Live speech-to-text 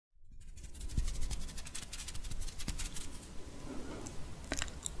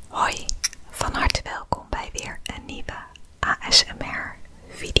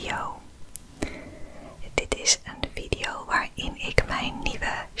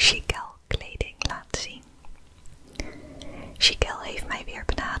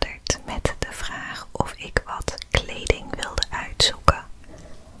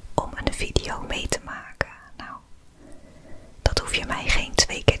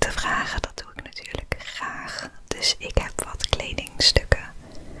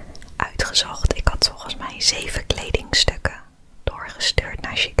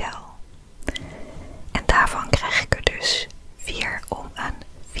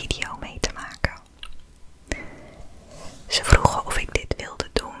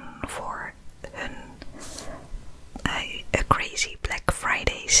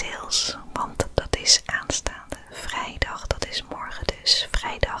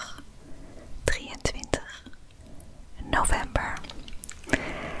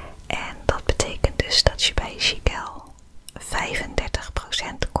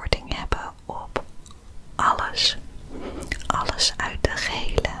de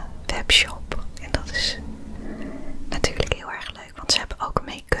gehele webshop. En dat is natuurlijk heel erg leuk, want ze hebben ook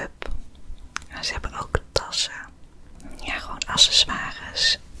make-up. Ze hebben ook tassen. Ja, gewoon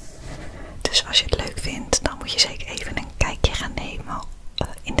accessoires. Dus als je het leuk vindt, dan moet je zeker even een kijkje gaan nemen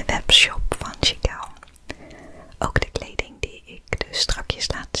in de webshop van Chiquelle. Ook de kleding die ik dus strakjes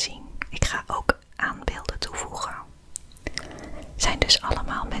laat zien. Ik ga ook aanbeelden toevoegen. Zijn dus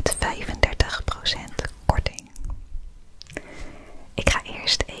allemaal met 35% korting. Ik ga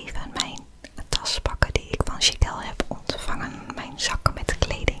eerst even mijn tas pakken die ik van Chiquelle heb ontvangen. Mijn zakken met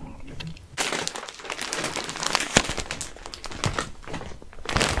kleding.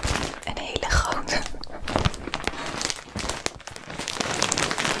 Een hele grote.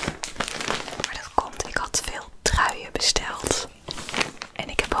 Maar dat komt, ik had veel truien besteld. En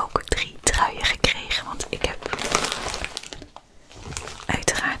ik heb ook 3 truien gekregen, want ik heb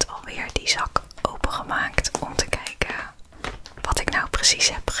uiteraard alweer die zak opengemaakt om te kijken wat ik nou precies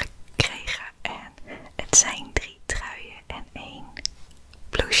heb gekregen. En het zijn 3 truien en 1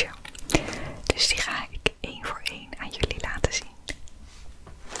 blouseje. Dus die ga ik 1 voor 1 aan jullie laten zien.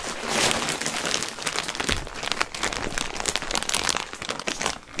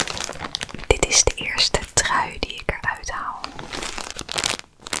 Dit is de eerste trui die ik eruit haal.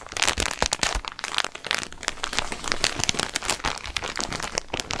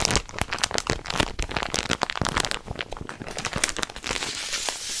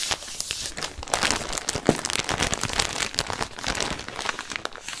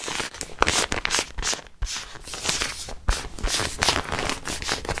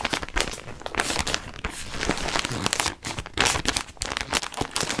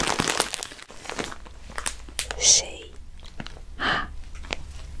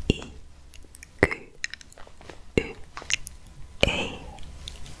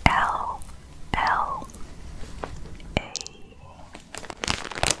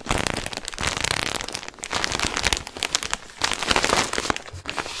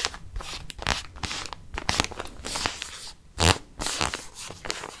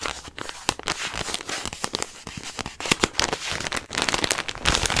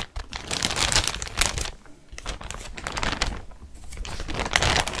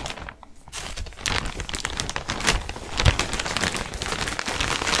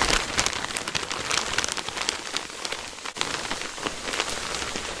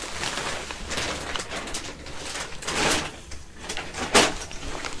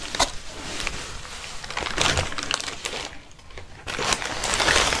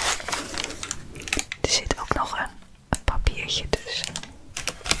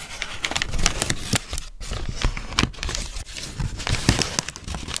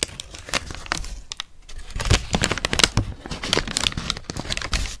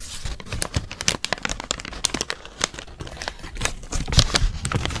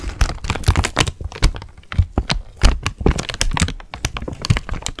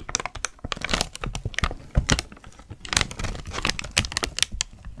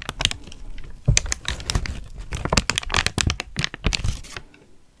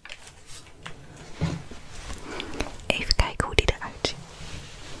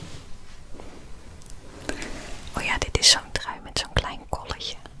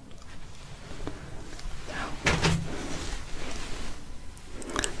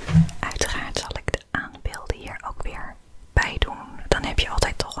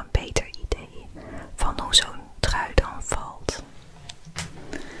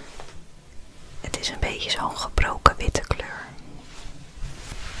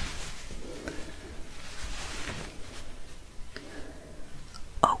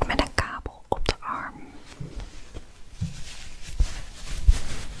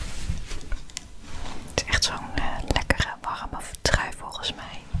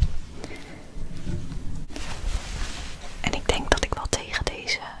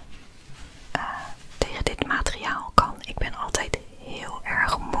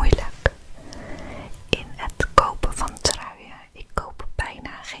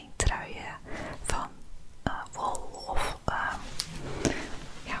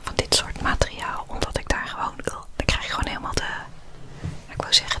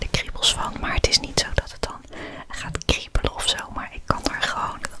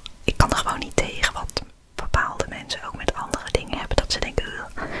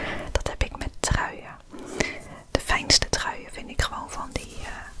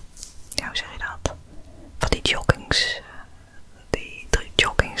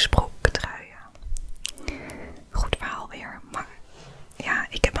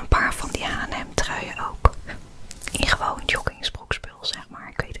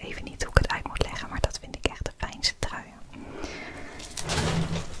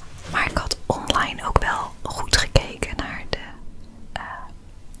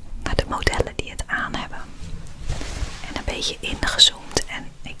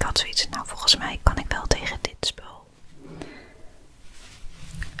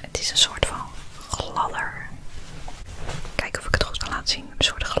 is een soort van gladder. Kijk of ik het goed kan laten zien. Een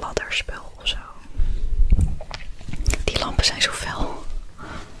soort gladderspul of zo. Die lampen zijn zo fel.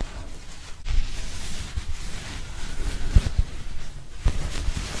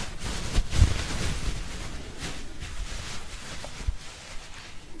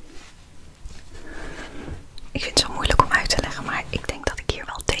 Ik vind het zo moeilijk om uit te leggen, maar ik denk dat ik hier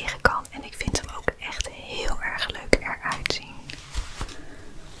wel tegen kan. En ik vind hem ook echt heel erg leuk eruit zien.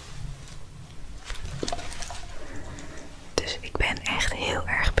 Dus ik ben echt heel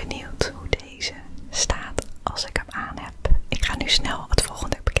erg benieuwd hoe deze staat als ik hem aan heb. Ik ga nu snel het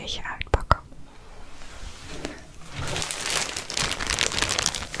volgende pakketje uitpakken.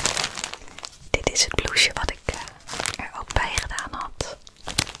 Dit is het blouseje wat ik er ook bij gedaan had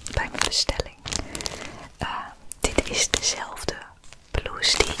bij mijn bestelling. Dit is dezelfde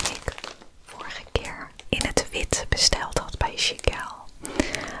blouse die ik vorige keer in het wit besteld had bij Chiquelle.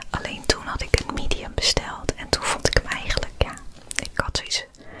 Alleen toen had ik een medium besteld en toen vond ik hem eigenlijk, ja, ik had zoiets,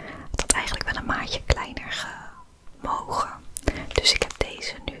 het had eigenlijk wel een maatje kleiner gemogen. Dus ik heb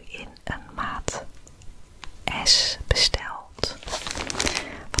deze nu in een maat S besteld.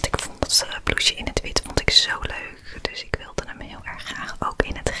 Want ik vond dat blouseje in het wit vond ik zo leuk. Dus ik wilde hem heel erg graag ook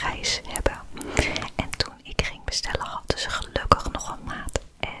in het grijs hebben. En toen ik ging bestellen hadden ze gelukkig nog een maat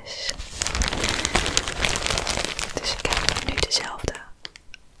S. Dus ik heb nu dezelfde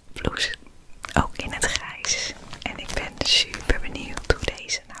blouse ook in het grijs. En ik ben super benieuwd hoe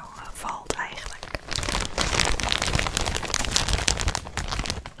deze nou valt eigenlijk.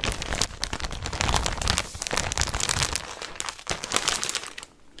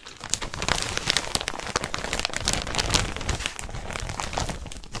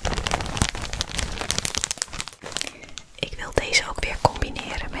 Ik wil deze ook weer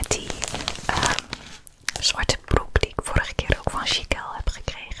combineren met die zwarte broek die ik vorige keer ook van Chiquelle heb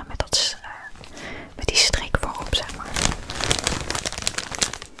gekregen. Met die strik voorop, zeg maar.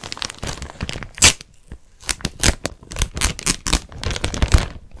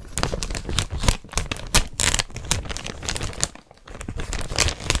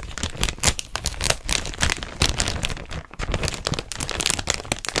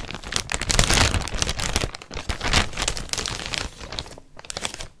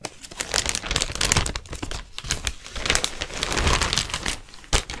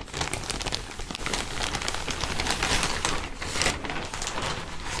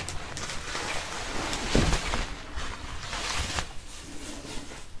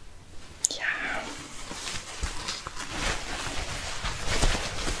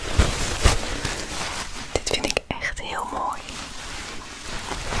 Dit vind ik echt heel mooi.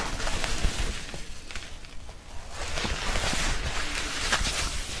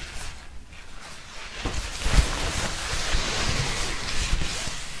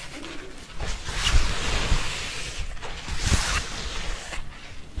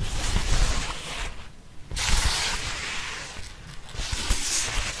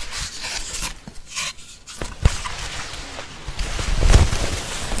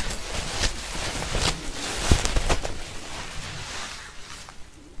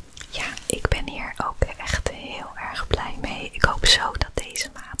 Ik ben hier ook echt heel erg blij mee. Ik hoop zo dat deze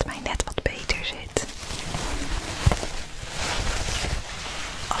maat mij net wat beter zit.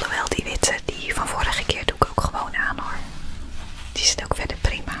 Alhoewel die witte, die van vorige keer doe ik ook gewoon aan hoor. Die zit ook verder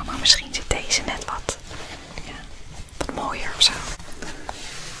prima, maar misschien zit deze net wat mooier of zo.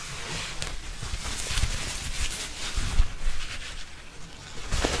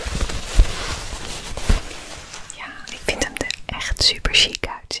 Ja, ik vind hem er echt super chic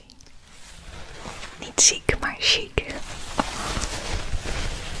uitzien. Niet ziek, maar chic.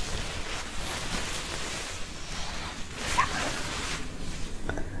 Ja.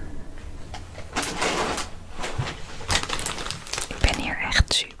 Ik ben hier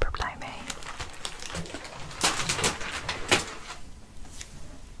echt super blij mee.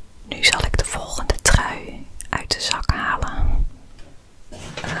 Nu zal ik de volgende trui uit de zak halen.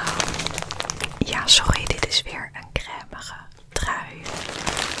 Ja, sorry, dit is weer een crèmige trui.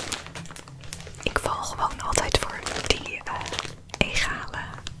 Ik val gewoon altijd voor die egale,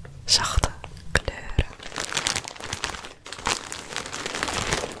 zachte kleuren.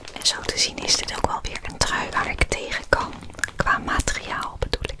 En zo te zien is dit ook wel weer een trui waar ik tegen kan. Qua materiaal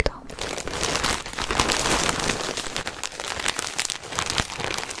bedoel ik dan.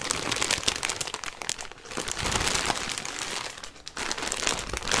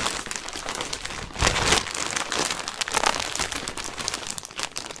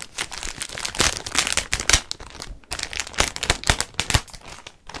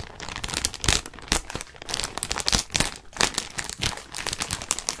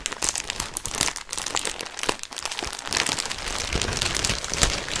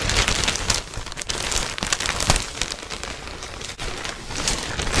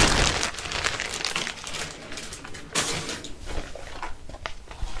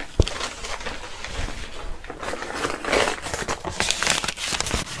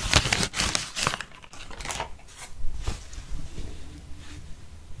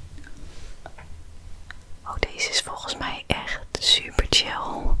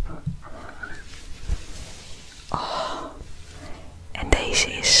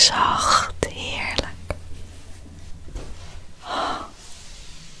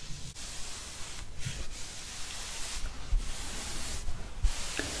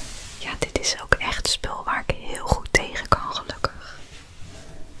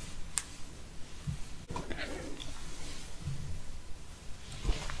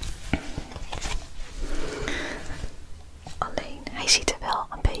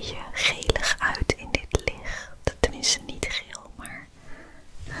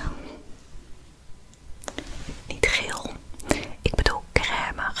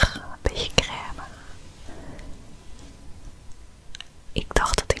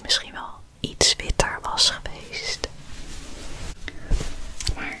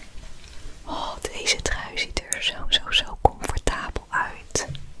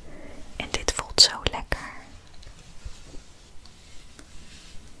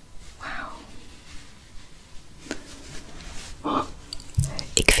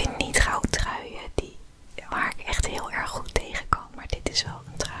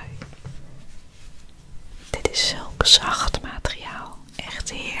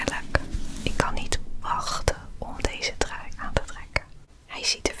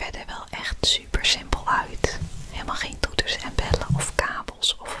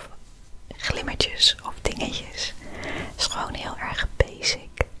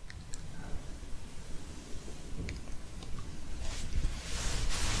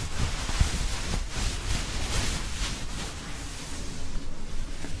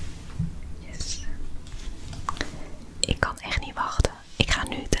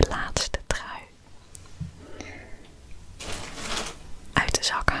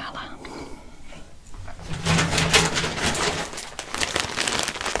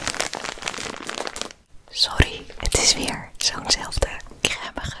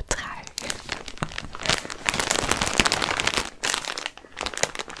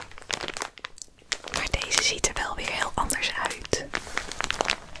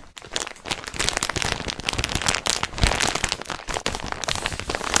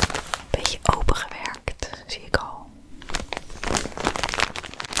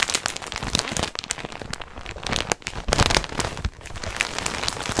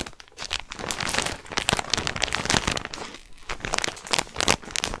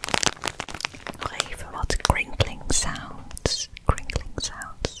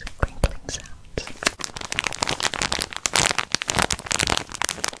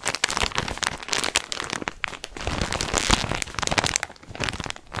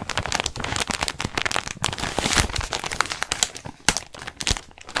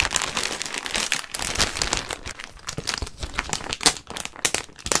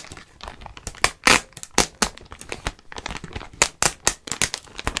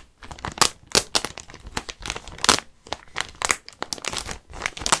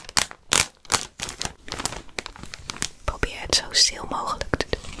 stil mogelijk te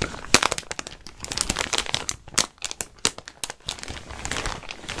doen.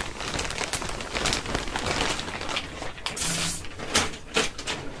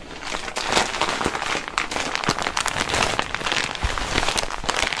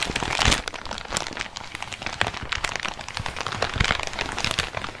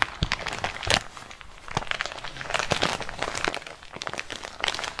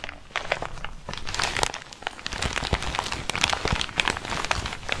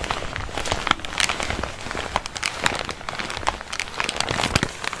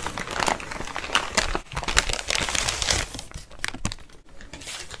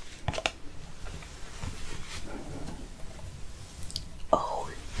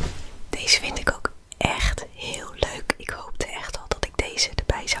 Deze vind ik ook echt heel leuk. Ik hoopte echt al dat ik deze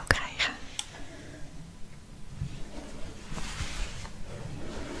erbij zou krijgen.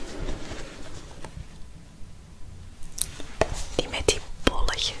 Die met die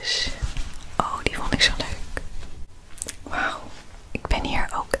bolletjes. Oh, die vond ik zo leuk. Wauw, ik ben hier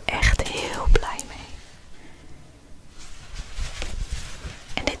ook echt heel blij mee.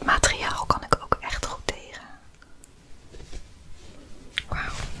 En dit materiaal kan ik ook echt goed tegen.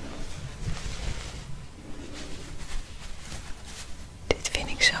 Wauw. Dit vind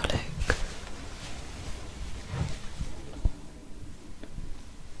ik zo leuk.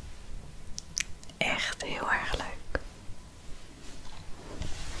 Echt heel erg leuk.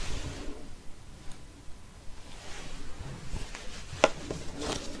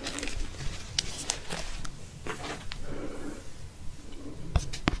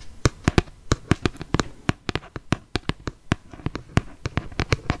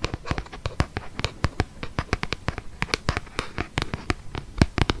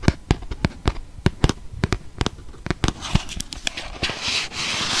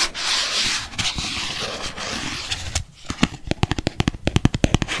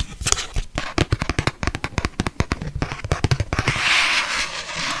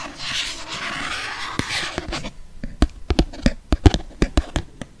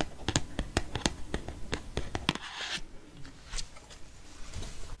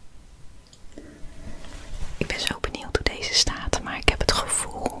 Ik ben zo benieuwd hoe deze staat, maar ik heb het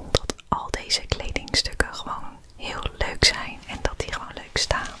gevoel dat al deze kledingstukken gewoon heel leuk zijn en dat die gewoon leuk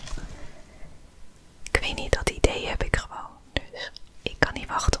staan. Ik weet niet, dat idee heb ik gewoon, dus ik kan niet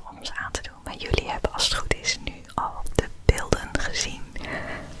wachten om ze aan te doen. Maar jullie hebben, als het goed is, nu al de beelden gezien.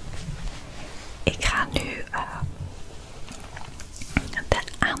 Ik ga nu de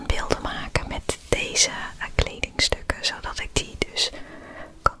aanbeelden maken met deze kledingstukken, zodat ik die dus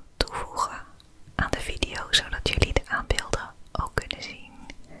kan toevoegen aan de video, zodat jullie de aanbeelden ook kunnen zien.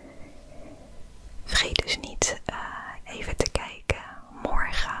 Vergeet dus niet even te kijken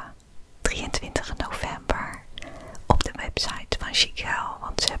morgen 23 november op de website van Chiquelle,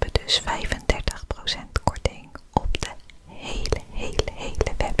 want ze hebben dus 35% korting op de hele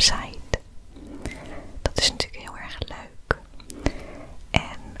website. Dat is natuurlijk heel erg leuk.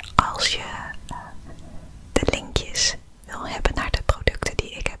 En als je de linkjes wil hebben naar de producten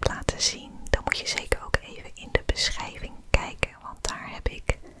die ik heb laten zien, dan moet je zeker ook even in de beschrijving kijken, want daar heb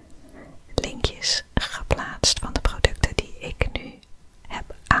ik linkjes geplaatst van de producten die ik nu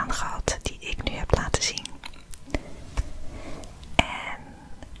heb aangehad, die ik nu heb laten zien. En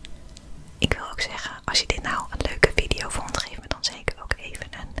ik wil ook zeggen, als je dit nou een leuke video vond, geef me dan zeker ook even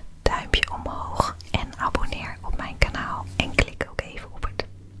een duimpje omhoog en abonneer op mijn kanaal en klik ook even op het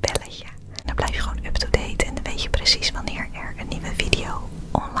belletje. Dan blijf je gewoon up-to-date en dan weet je precies wanneer er een nieuwe video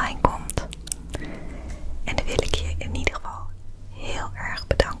online komt. En dan wil ik je in ieder geval heel erg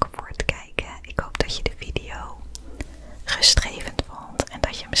bedanken voor het kijken. Ik hoop dat je de video rustgevend vond en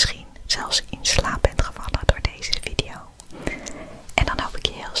dat je misschien zelfs in slaap bent gevallen door deze video. En dan hoop ik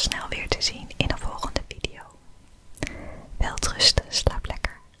je heel snel weer te zien in een volgende video. Welterusten, slaap.